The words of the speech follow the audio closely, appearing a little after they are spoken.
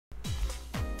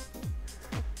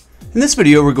In this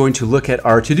video, we're going to look at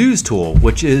our to-dos tool,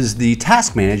 which is the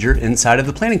task manager inside of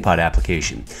the PlanningPod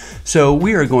application. So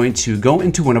we are going to go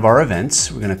into one of our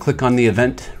events. We're going to click on the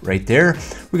event right there.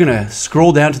 We're going to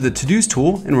scroll down to the to-dos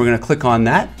tool and we're going to click on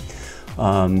that.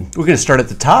 We're going to start at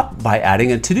the top by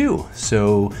adding a to-do.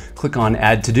 So click on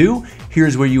add to-do.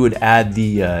 Here's where you would add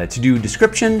the to-do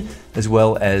description as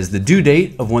well as the due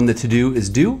date of when the to-do is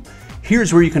due.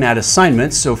 Here's where you can add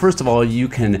assignments. So first of all, you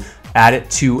can add it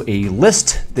to a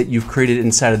list that you've created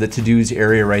inside of the to-dos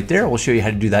area right there. We'll show you how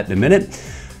to do that in a minute.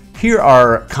 Here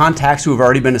are contacts who have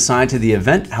already been assigned to the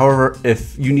event. However,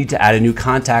 if you need to add a new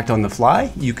contact on the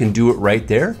fly, you can do it right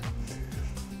there.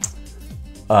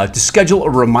 To schedule a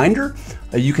reminder,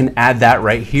 you can add that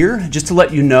right here. Just to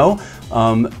let you know,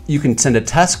 you can send a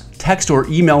text or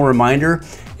email reminder.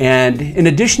 And in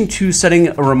addition to setting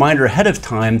a reminder ahead of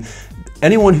time,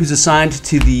 anyone who's assigned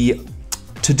to the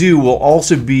to-do will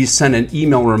also be sent an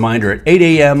email reminder at 8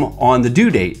 a.m. on the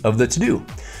due date of the to-do.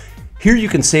 Here you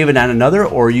can save it on another,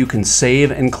 or you can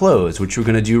save and close, which we're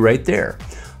going to do right there.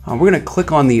 We're going to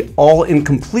click on the all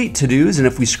incomplete to-dos, and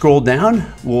if we scroll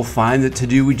down, we'll find the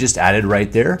to-do we just added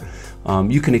right there.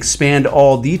 You can expand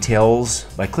all details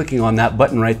by clicking on that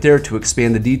button right there to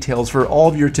expand the details for all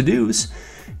of your to-dos.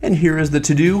 And here is the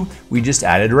to-do we just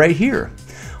added right here.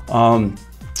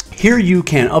 Here you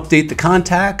can update the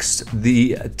contacts,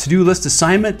 the to-do list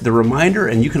assignment, the reminder,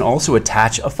 and you can also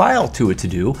attach a file to a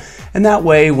to-do. And that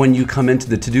way, when you come into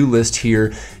the to-do list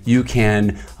here, you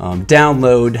can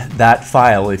download that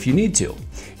file if you need to.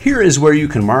 Here is where you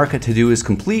can mark a to-do as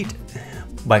complete.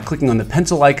 By clicking on the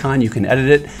pencil icon, you can edit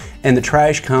it, and the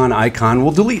trash can icon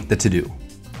will delete the to-do.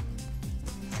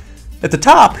 At the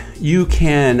top, you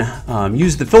can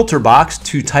use the filter box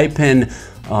to type in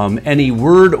any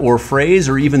word or phrase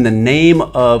or even the name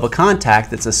of a contact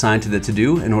that's assigned to the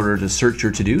to-do in order to search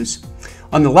your to-dos.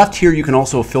 On the left here, you can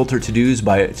also filter to-dos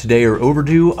by today or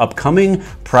overdue, upcoming,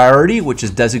 priority, which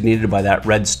is designated by that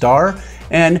red star,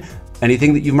 and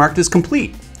anything that you've marked as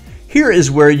complete. Here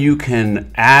is where you can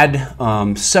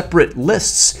add separate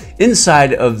lists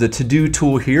inside of the to-do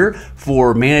tool here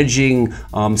for managing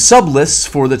sub-lists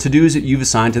for the to-dos that you've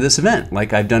assigned to this event,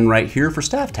 like I've done right here for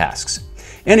staff tasks.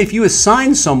 And if you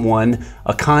assign someone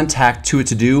a contact to a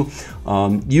to-do,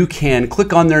 you can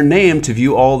click on their name to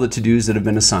view all the to-dos that have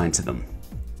been assigned to them.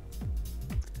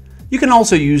 You can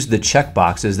also use the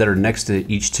checkboxes that are next to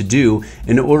each to-do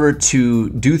in order to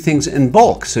do things in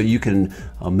bulk, so you can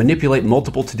manipulate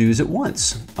multiple to-dos at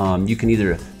once. You can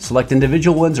either select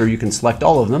individual ones or you can select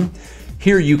all of them.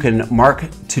 Here you can mark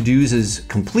to-dos as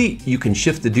complete. You can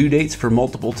shift the due dates for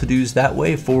multiple to-dos that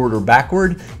way, forward or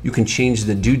backward. You can change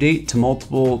the due date to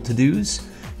multiple to-dos.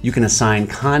 You can assign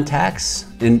contacts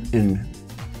in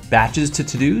batches to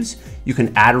to-dos. You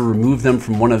can add or remove them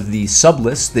from one of the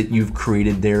sub-lists that you've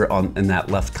created there in that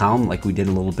left column like we did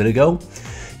a little bit ago.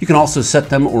 You can also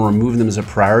set them or remove them as a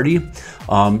priority.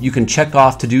 You can check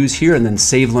off to-dos here and then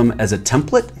save them as a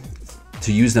template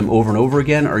to use them over and over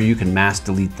again, or you can mass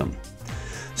delete them.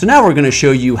 So now we're going to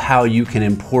show you how you can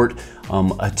import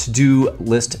a to-do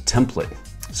list template.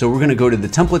 So we're going to go to the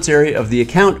templates area of the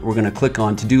account. We're going to click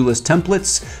on to-do list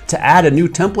templates. To add a new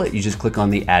template, you just click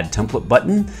on the add template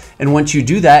button. And once you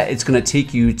do that, it's going to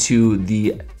take you to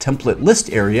the template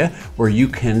list area where you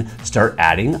can start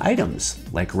adding items,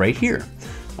 like right here.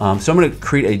 So I'm going to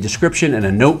create a description and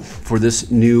a note for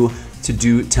this new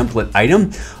to-do template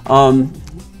item.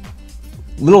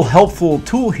 Little helpful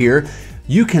tool here.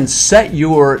 You can set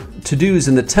your to-dos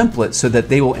in the template so that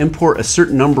they will import a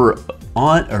certain number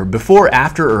on or before,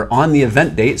 after, or on the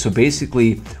event date. So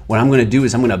basically what I'm going to do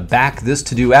is I'm going to back this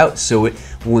to-do out so it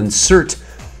will insert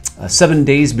 7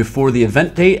 days before the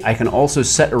event date. I can also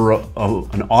set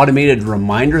an automated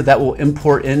reminder that will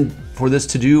import in for this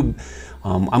to-do.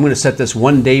 I'm going to set this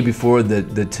 1 day before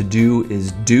the to-do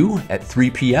is due at 3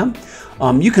 p.m.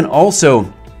 You can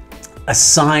also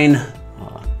assign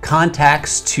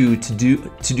contacts to do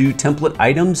template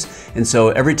items, and so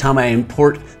every time I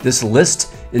import this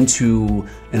list into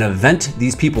an event,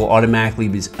 these people automatically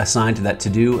be assigned to that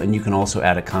to-do, and you can also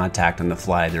add a contact on the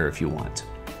fly there if you want.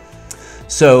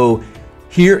 So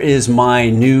here is my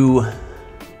new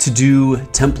to-do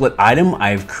template item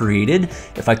I've created.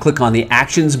 If I click on the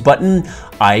actions button,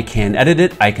 I can edit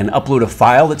it, I can upload a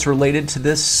file that's related to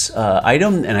this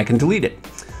item, and I can delete it.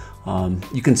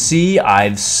 You can see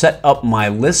I've set up my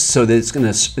list so that it's going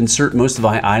to insert most of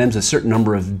my items a certain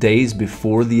number of days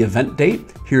before the event date.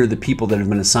 Here are the people that have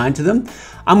been assigned to them.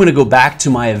 I'm going to go back to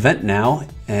my event now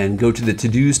and go to the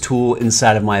to-dos tool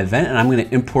inside of my event, and I'm going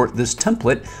to import this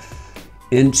template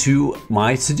into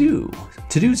my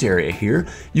to-dos area here.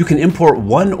 You can import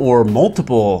one or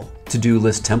multiple to-do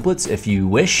list templates if you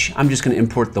wish. I'm just going to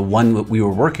import the one that we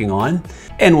were working on.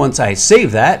 And once I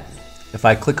save that, if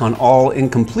I click on all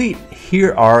incomplete,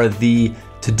 here are the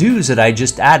to-dos that I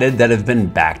just added that have been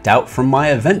backed out from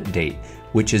my event date,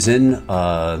 which is in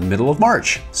middle of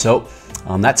March. So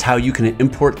that's how you can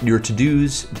import your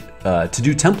to-dos,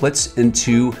 to-do templates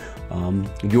into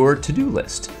your to-do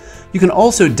list. You can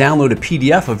also download a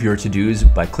PDF of your to-dos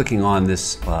by clicking on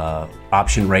this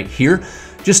option right here.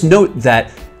 Just note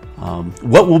that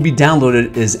what will be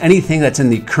downloaded is anything that's in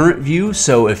the current view.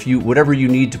 So if whatever you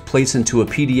need to place into a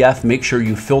PDF, make sure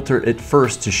you filter it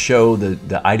first to show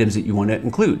the items that you want to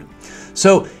include.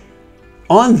 So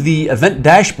on the event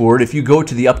dashboard, if you go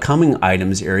to the upcoming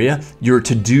items area, your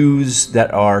to-dos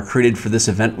that are created for this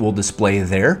event will display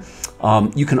there.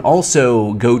 You can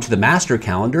also go to the master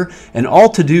calendar, and all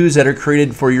to-dos that are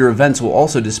created for your events will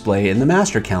also display in the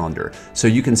master calendar. So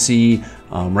you can see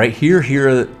right here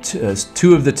are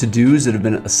two of the to-dos that have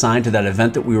been assigned to that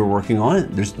event that we were working on.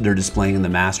 They're displaying in the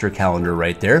master calendar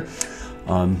right there.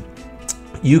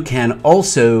 You can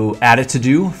also add a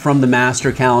to-do from the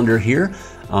master calendar here.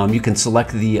 You can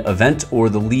select the event or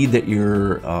the lead that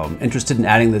you're interested in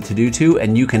adding the to-do to,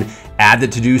 and you can add the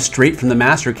to-do straight from the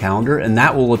master calendar, and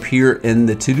that will appear in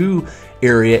the to-do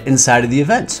area inside of the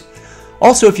event.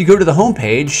 Also, if you go to the home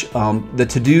page, the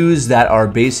to-dos that are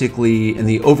basically in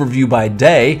the overview by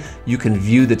day, you can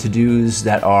view the to-dos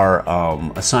that are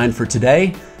assigned for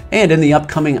today. And in the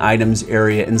upcoming items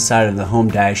area inside of the home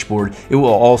dashboard, it will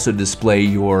also display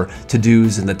your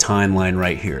to-dos in the timeline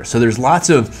right here. So there's lots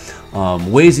of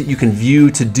ways that you can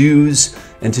view to-dos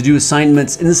and to-do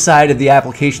assignments inside of the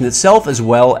application itself, as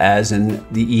well as in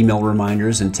the email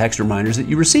reminders and text reminders that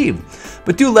you receive.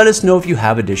 But do let us know if you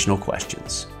have additional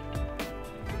questions.